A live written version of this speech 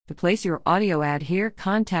To place your audio ad here,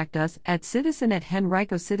 contact us at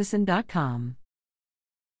citizen@henricocitizen.com.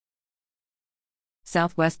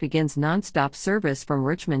 Southwest begins nonstop service from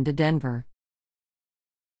Richmond to Denver.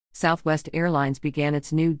 Southwest Airlines began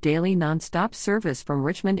its new daily nonstop service from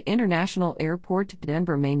Richmond International Airport to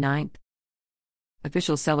Denver May 9th.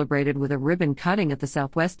 Officials celebrated with a ribbon cutting at the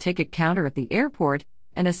Southwest ticket counter at the airport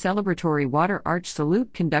and a celebratory water arch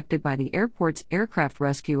salute conducted by the airport's Aircraft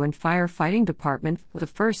Rescue and Firefighting Department for the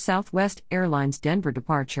first Southwest Airlines Denver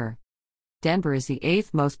departure. Denver is the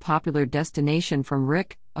 8th most popular destination from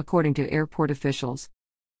RIC, according to airport officials.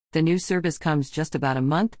 The new service comes just about a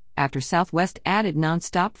month after Southwest added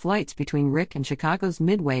nonstop flights between RIC and Chicago's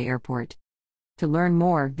Midway Airport. To learn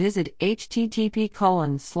more, visit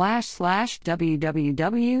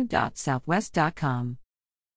http://www.southwest.com.